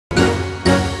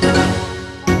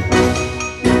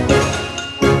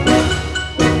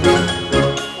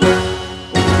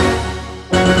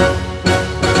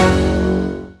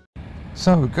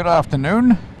So, good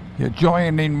afternoon. You're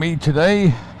joining me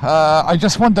today. I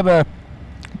just wanted to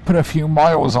put a few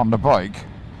miles on the bike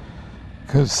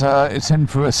because it's in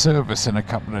for a service in a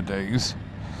couple of days,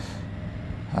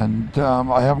 and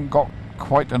I haven't got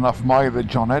quite enough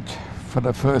mileage on it for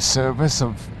the first service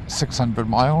of 600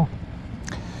 mile.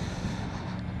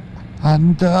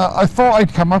 And I thought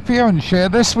I'd come up here and share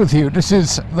this with you. This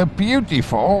is the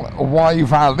beautiful Wye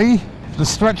Valley. The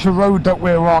stretch of road that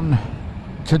we're on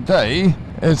today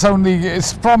is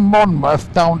it's from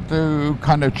Monmouth down to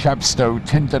kind of Chepstow,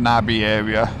 Tintern Abbey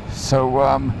area. So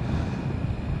I'm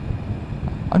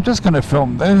just going to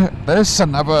film this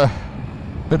and have a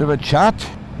bit of a chat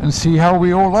and see how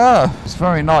we all are. It's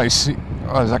very nice.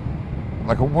 Oh, there's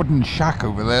like a wooden shack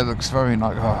over there. Looks very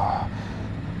nice. Oh.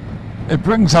 It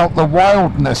brings out the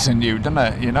wildness in you, doesn't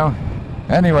it? You know.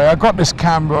 Anyway, I got this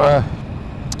camera,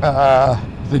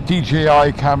 the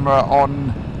DJI camera,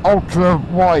 on ultra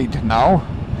wide now,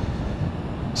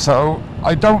 so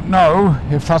I don't know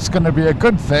if that's going to be a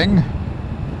good thing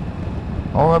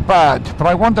or a bad, but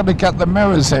I wanted to get the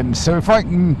mirrors in, so if I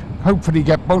can hopefully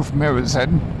get both mirrors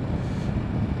in,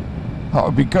 that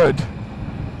would be good.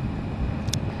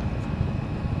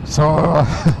 So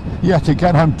yet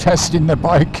again I'm testing the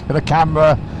bike, the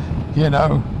camera, you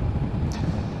know.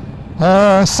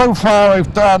 So far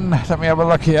I've done, let me have a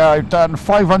look here, I've done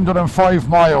 505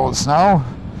 miles now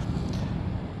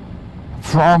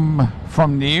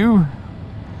from new.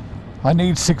 I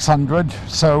need 600,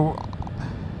 so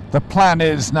the plan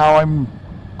is now I'm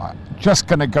just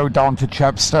going to go down to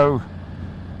Chepstow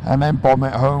and then bomb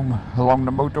it home along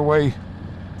the motorway.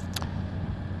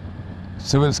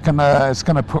 So it's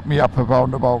gonna put me up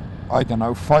around about, I don't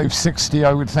know, 560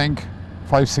 I would think,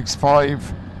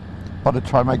 565 by the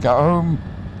time I get home.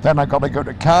 Then I gotta go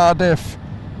to Cardiff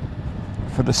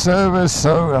for the service,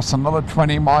 so that's another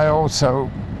 20 miles, so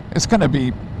it's gonna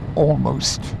be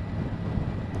almost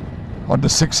on the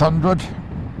 600.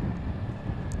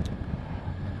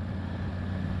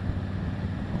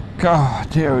 God,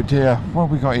 dear, oh dear, what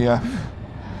have we got here?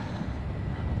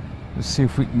 Let's see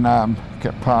if we can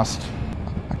get past.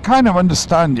 I kind of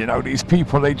understand, you know, these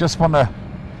people, they just want to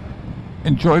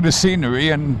enjoy the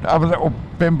scenery and have a little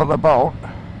bimble about.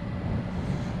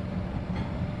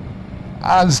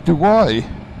 As do I.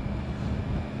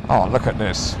 Oh, look at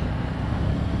this.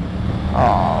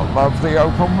 Oh, love the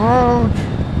open road.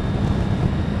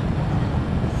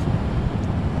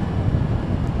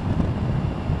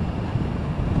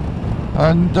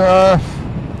 And,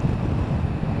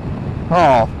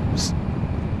 oh,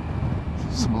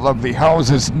 some lovely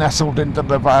houses nestled into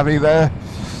the valley there.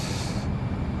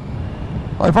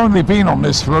 I've only been on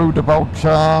this road about,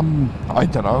 I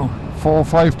don't know, 4 or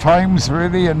 5 times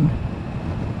really in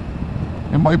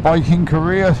my biking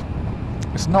career.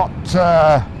 It's not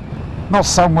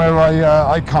somewhere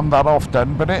I come that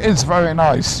often, but it is very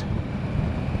nice.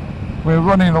 We're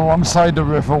running alongside the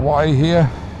River Wye here.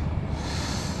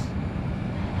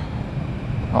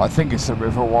 Oh, I think it's the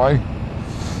River Wye.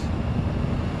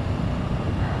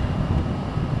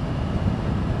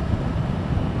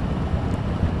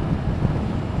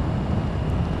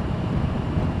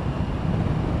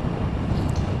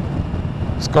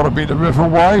 It's got to be the River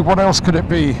Wye. What else could it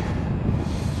be?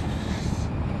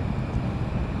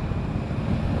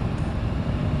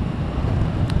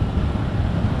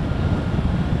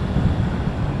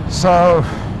 So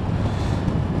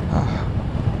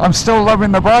I'm still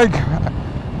loving the bike.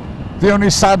 The only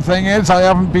sad thing is I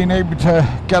haven't been able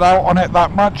to get out on it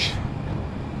that much.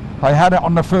 I had it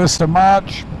on the 1st of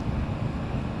March.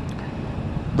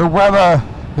 The weather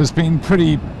has been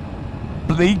pretty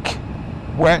bleak,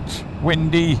 wet,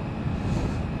 windy,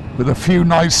 with a few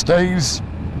nice days.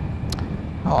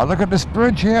 Oh, look at this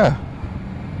bridge here.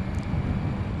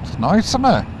 It's nice, isn't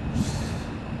it?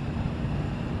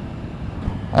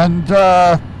 And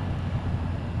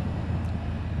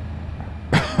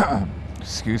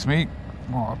excuse me.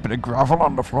 Oh, a bit of gravel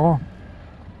on the floor,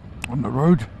 on the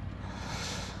road.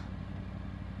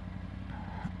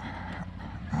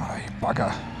 Oh, you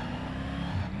bugger.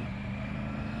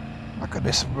 Look at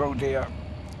this road here.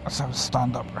 Let's have a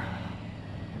stand up.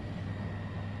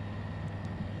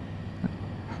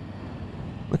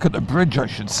 Look at the bridge, I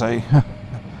should say.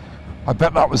 I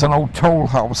bet that was an old toll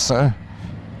house there,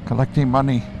 collecting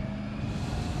money.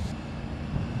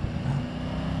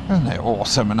 Isn't it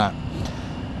awesome, innit?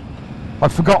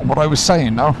 I've forgotten what I was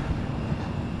saying now.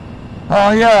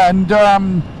 Oh yeah, and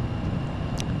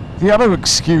the other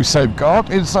excuse I've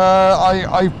got is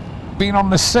I've been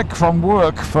on the sick from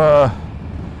work for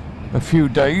a few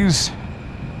days,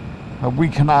 a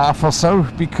week and a half or so,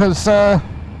 because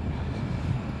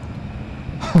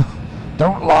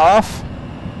Don't laugh.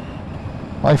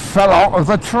 I fell out of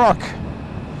the truck.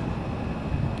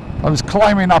 I was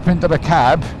climbing up into the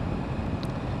cab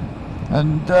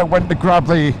and went to grab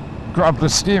the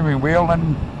steering wheel,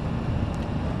 and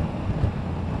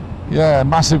yeah,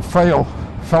 massive fail.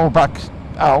 Fell back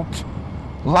out,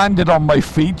 landed on my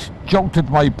feet, jolted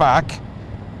my back,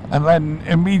 and then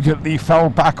immediately fell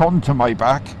back onto my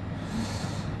back.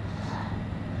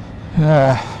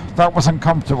 Yeah, that wasn't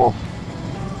comfortable.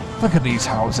 Look at these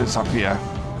houses up here.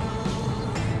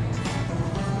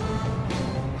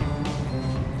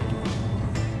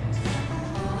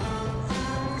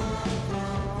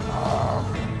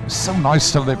 It's so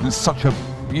nice to live in such a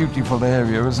beautiful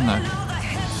area, isn't it?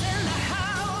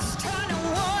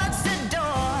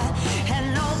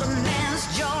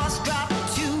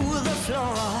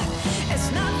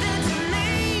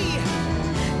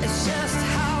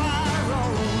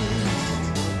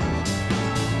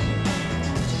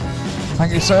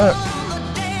 Thank you, sir.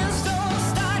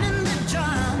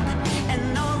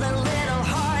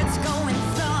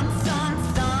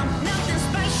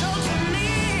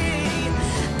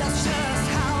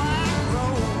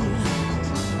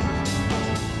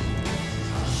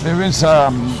 There is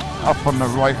up on the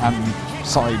right hand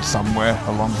side somewhere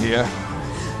along here,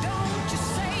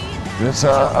 there's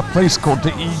a place called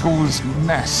the Eagle's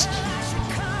Nest.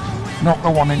 Not the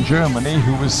one in Germany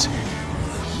who was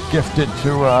gifted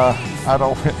to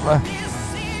Adolf Hitler,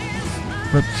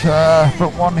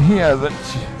 but one here that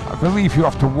I believe you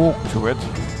have to walk to it,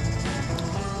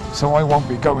 so I won't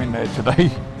be going there today.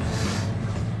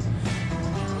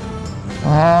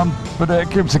 But it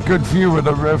gives a good view of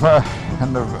the river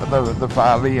and the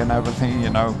valley and everything, you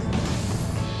know.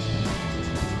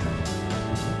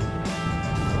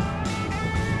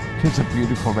 It's a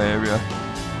beautiful area.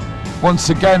 Once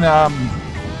again,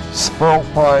 spoilt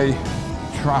by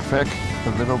traffic a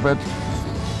little bit.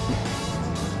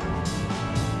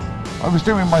 I was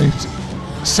doing my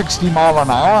 60 mile an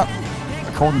hour,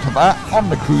 according to that, on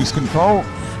the cruise control.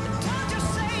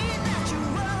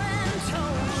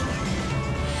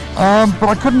 But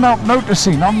I couldn't help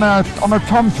noticing on the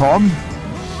TomTom,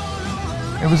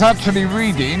 it was actually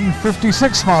reading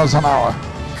 56 miles an hour.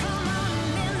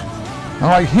 And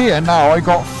right here now I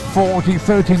got 40,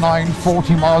 39,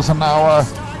 40 miles an hour,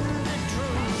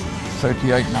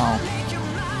 38 now.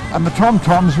 And the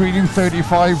TomTom's reading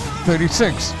 35,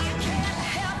 36.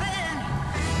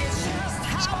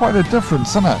 It's quite a difference,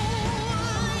 isn't it?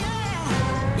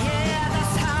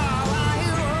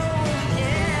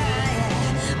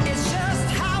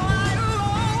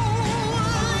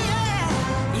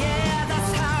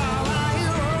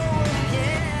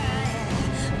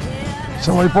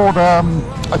 So I bought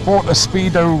a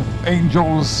Speedo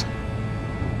Angels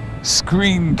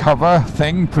screen cover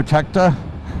thing, protector.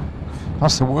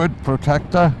 That's the word,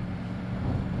 protector.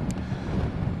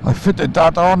 I fitted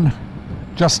that on,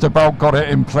 just about got it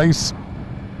in place.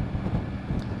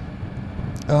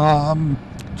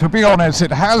 To be honest,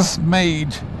 it has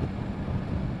made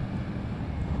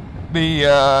the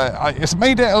it's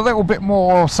made it a little bit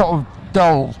more sort of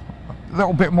dull, a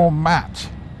little bit more matte.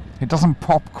 It doesn't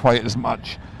pop quite as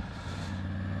much.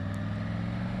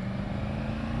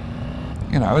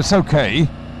 You know, it's okay.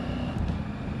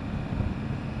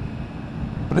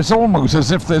 But it's almost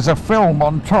as if there's a film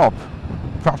on top.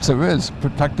 Perhaps there is,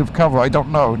 protective cover, I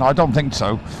don't know. No, I don't think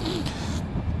so.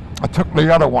 I took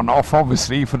the other one off,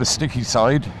 obviously, for the sticky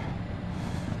side.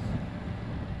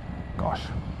 Gosh.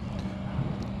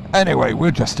 Anyway, we'll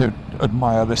just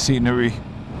admire the scenery.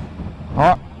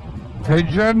 Ah,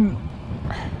 pigeon.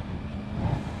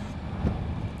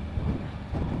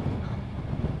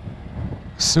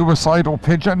 Suicidal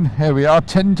pigeon. Here we are,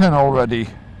 Tintern already.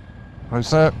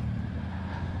 What's that?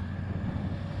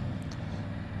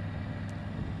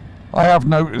 I have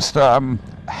noticed hell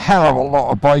of a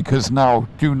lot of bikers now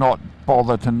do not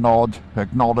bother to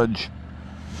acknowledge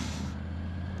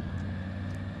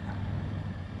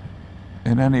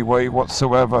in any way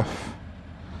whatsoever.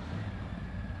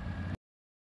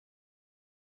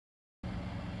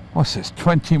 What's this?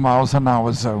 20 miles an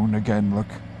hour zone again, look.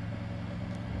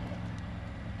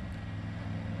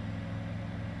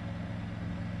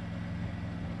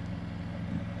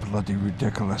 Bloody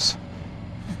ridiculous.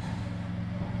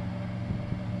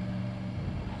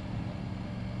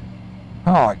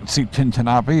 Oh, I can see Tintern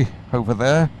Abbey over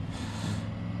there.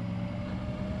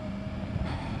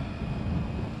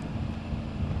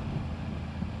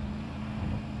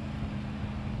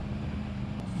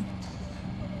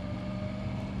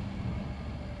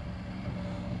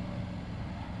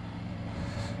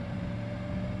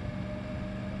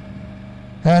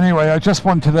 Anyway, I just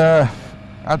wanted to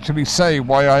actually say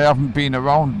why I haven't been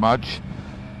around much.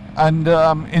 And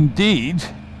indeed,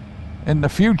 in the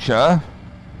future,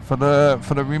 for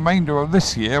the remainder of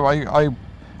this year,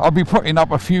 I'll be putting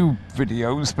up a few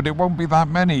videos, but it won't be that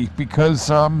many because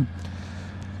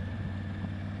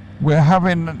we're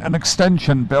having an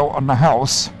extension built on the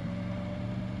house.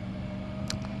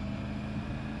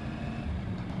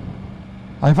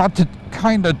 I've had to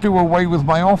kind of do away with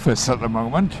my office at the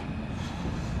moment,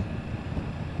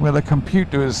 where the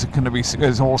computer is going to be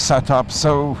all set up.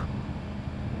 So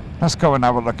let's go and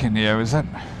have a look in here, is it?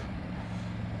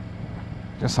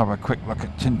 Just have a quick look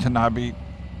at Tintern Abbey.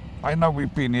 I know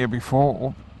we've been here before.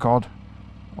 Oh God,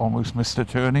 almost missed a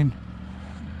turning.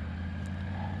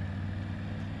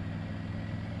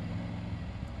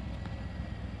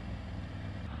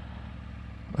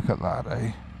 Look at that,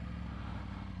 eh?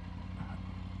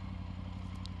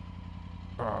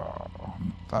 Oh,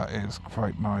 that is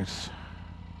quite nice.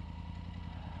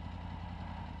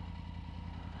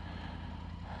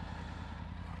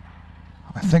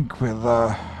 I think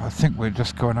we'll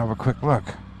just go and have a quick look.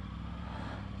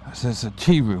 There's a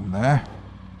tea room there.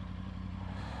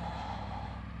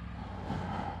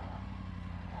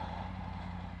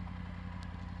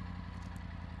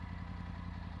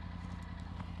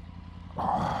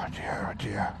 Oh dear, oh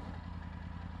dear.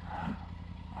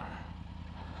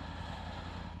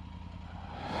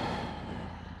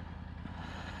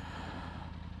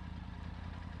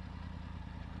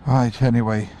 Right,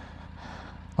 anyway,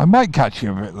 I might catch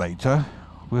you a bit later.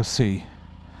 We'll see.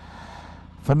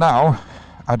 For now,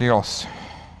 adios.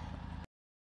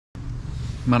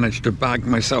 Managed to bag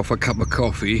myself a cup of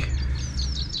coffee.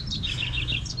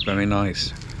 Very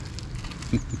nice.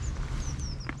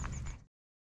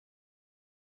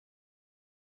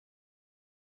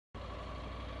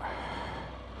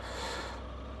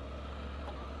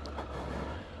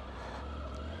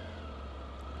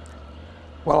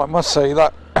 Well, I must say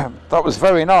that that was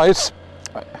very nice.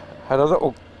 I had a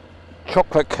little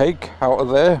chocolate cake out of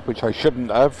there, which I shouldn't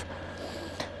have,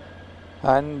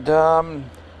 and an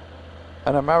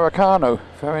Americano.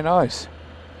 Very nice.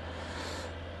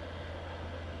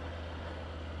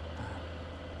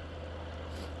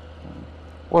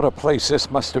 What a place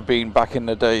this must have been back in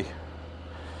the day.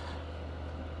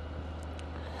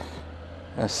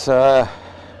 Yes,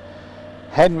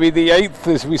 Henry VIII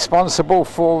is responsible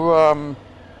for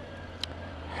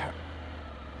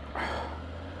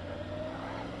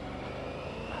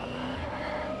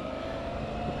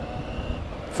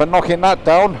knocking that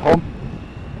down,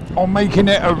 or making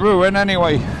it a ruin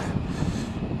anyway.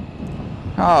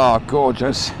 Ah,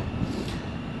 gorgeous.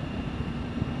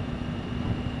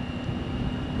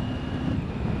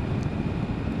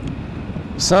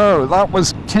 So that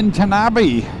was Tintern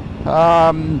Abbey.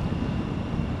 A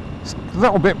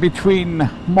little bit between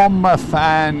Monmouth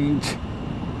and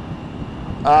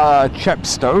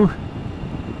Chepstow.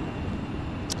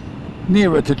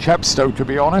 Nearer to Chepstow, to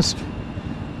be honest.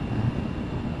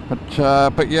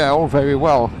 But yeah, all very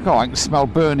well. God, I can smell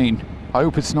burning. I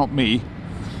hope it's not me.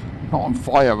 I'm not on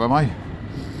fire, am I?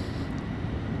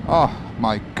 Oh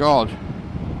my God.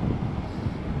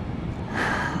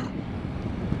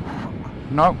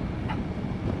 No.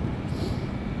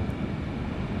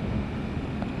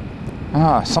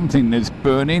 Ah, something is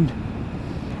burning.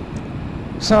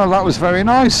 So that was very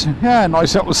nice. Yeah,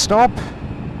 nice little stop.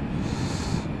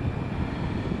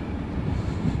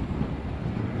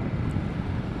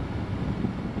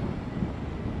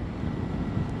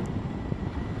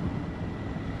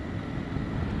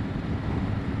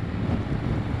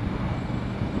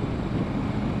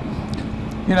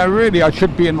 You know, really I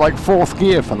should be in like 4th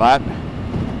gear for that.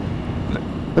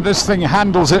 But this thing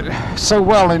handles it so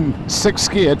well in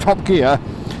 6th gear, top gear.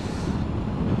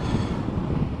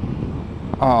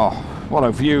 Oh, what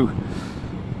a view.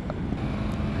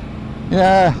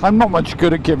 Yeah, I'm not much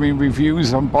good at giving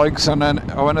reviews on bikes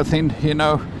or anything, you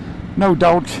know. No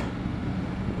doubt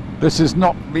this is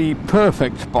not the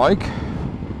perfect bike,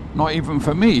 not even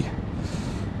for me.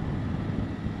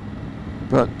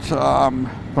 But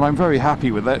I'm very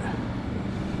happy with it.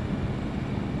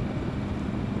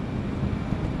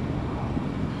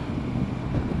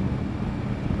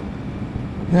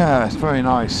 Yeah, it's very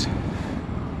nice.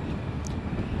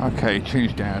 Okay,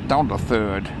 change down to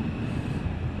 3rd.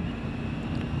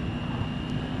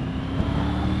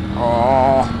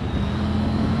 Oh,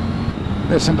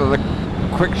 listen to the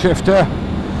quick shifter.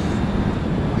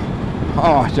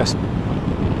 Oh, just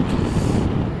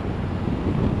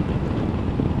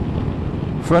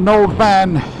for an old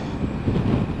man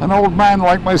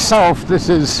like myself, this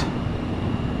is,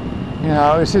 you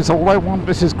know, this is all I want.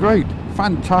 This is great,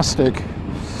 fantastic.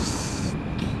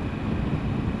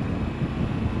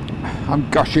 I'm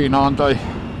gushing, aren't I?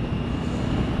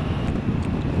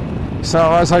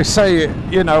 So as I say,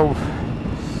 you know,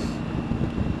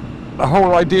 the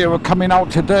whole idea of coming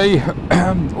out today,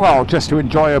 well, just to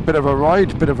enjoy a bit of a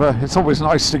ride, it's always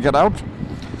nice to get out.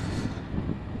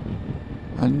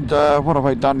 And what have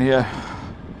I done here?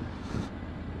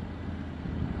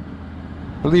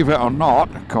 Believe it or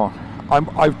not, God,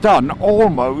 I've done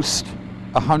almost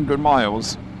 100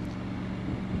 miles.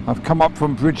 I've come up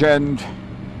from Bridgend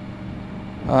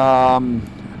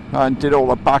and did all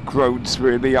the back roads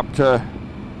really up to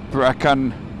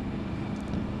Brecon,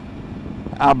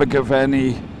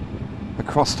 Abergavenny,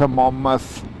 across to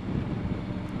Monmouth.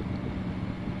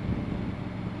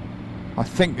 I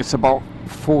think it's about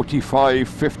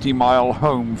 45-50 mile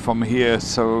home from here,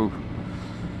 so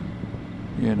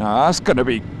you know it's going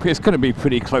to be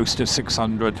pretty close to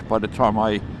 600 by the time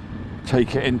I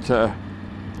take it into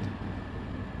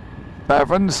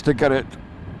Bevans to get it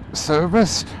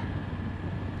serviced.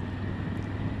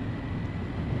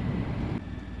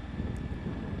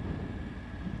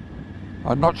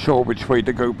 I'm not sure which way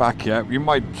to go back yet. We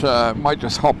might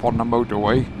just hop on the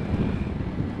motorway,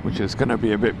 which is going to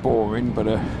be a bit boring, but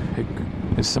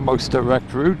it's the most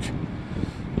direct route.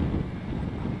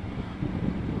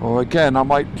 Or again, I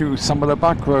might do some of the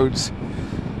back roads.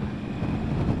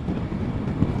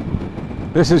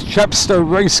 This is Chepstow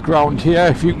race ground here,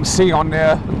 if you can see on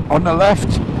the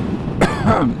left.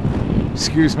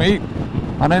 Excuse me.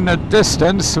 And in the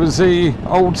distance was the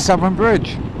old Severn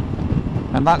Bridge.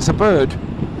 And that's a bird.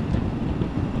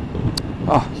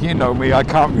 Oh, you know me, I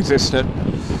can't resist it.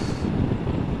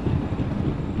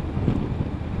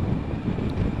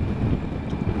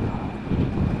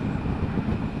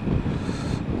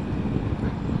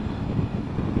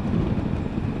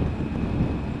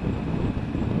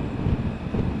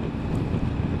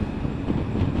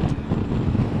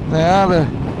 There,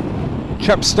 the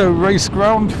Chepstow race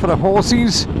ground for the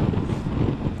horses.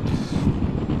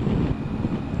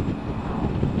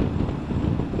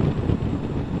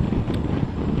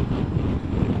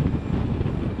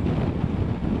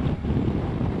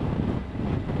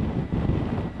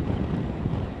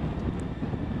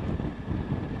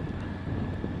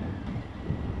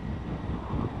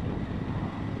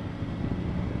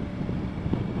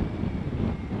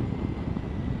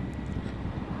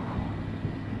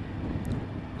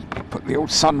 Put the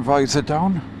old sun visor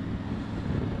down.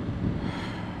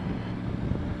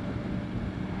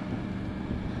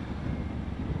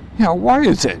 You know, why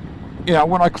is it? You know,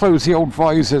 when I close the old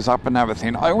visors up and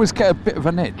everything, I always get a bit of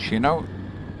an itch, you know?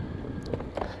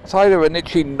 It's either an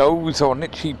itchy nose or an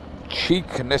itchy cheek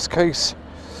in this case.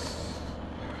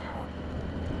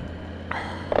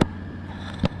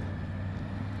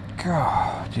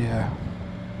 God, yeah.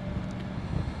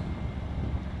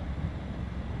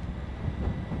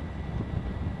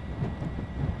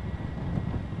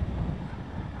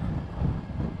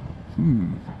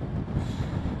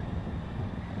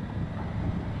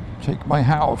 Take my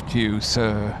hat off to you,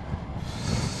 sir.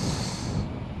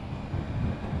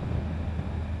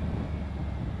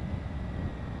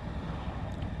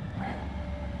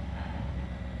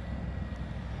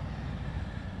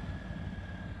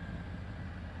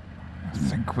 I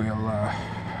think we'll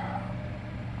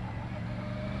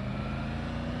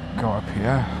go up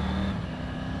here.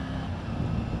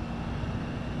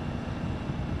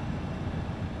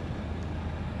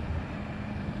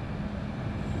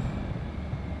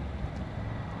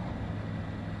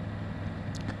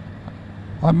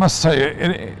 I must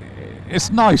say,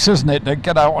 it's nice, isn't it, to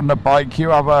get out on the bike. You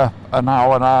have an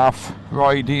hour and a half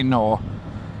riding or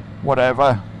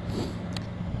whatever.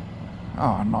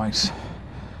 Oh, nice.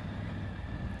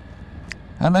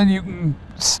 And then you can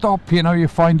stop, you know, you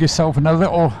find yourself in a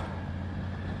little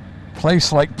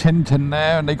place like Tintern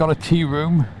there, and they got a tea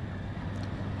room.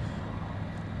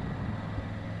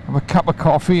 Have a cup of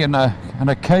coffee and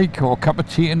a cake, or a cup of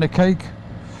tea and a cake.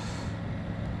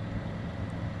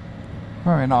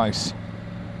 Very nice.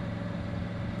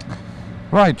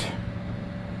 Right.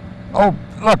 Oh,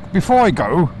 look, before I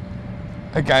go,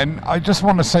 again, I just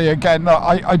want to say again that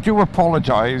I do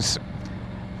apologise.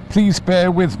 Please bear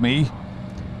with me.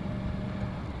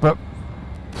 But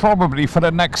probably for the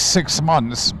next 6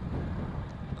 months,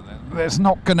 there's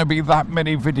not going to be that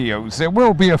many videos. There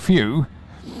will be a few.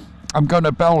 I'm going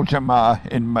to Belgium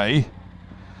in May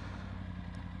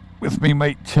with me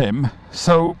mate Tim.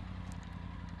 So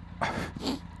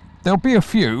there'll be a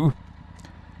few,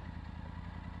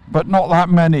 but not that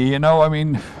many, you know. I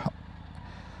mean,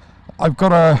 I've got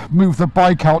to move the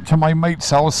bike out to my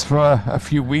mate's house for a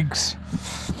few weeks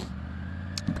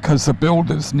because the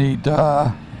builders need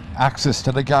access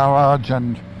to the garage,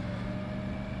 and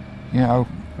you know,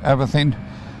 everything.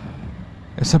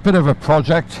 It's a bit of a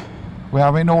project. We're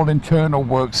having all internal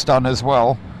works done as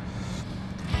well.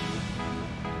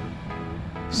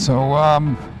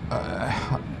 So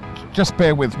just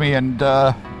bear with me, and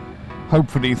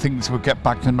hopefully things will get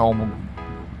back to normal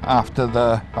after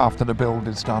the build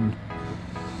is done.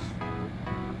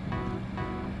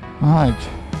 Right.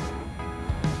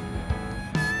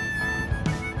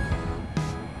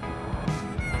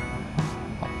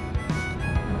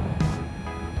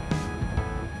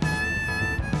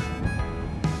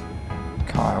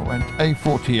 Car went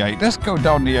A48. Let's go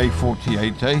down the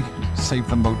A48, eh? Save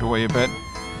the motorway a bit.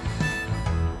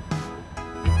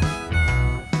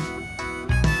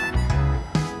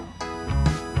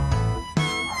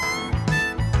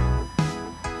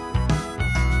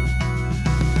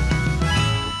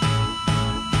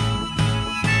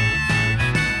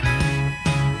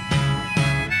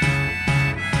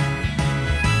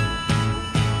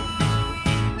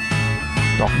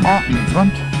 Doc Martin in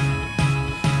front.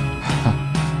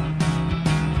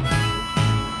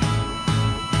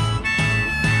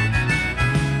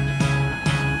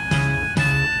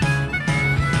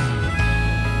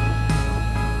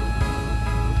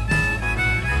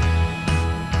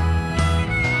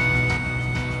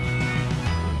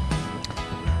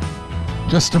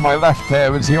 Just to my left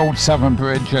there is the old Severn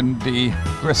Bridge and the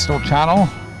Bristol Channel.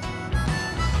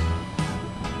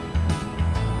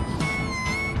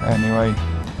 Anyway,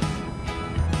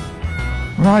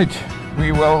 right,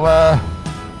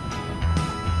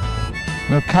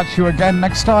 we'll catch you again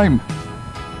next time.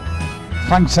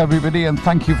 Thanks everybody, and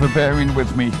thank you for bearing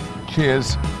with me.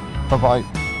 Cheers. Bye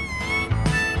bye.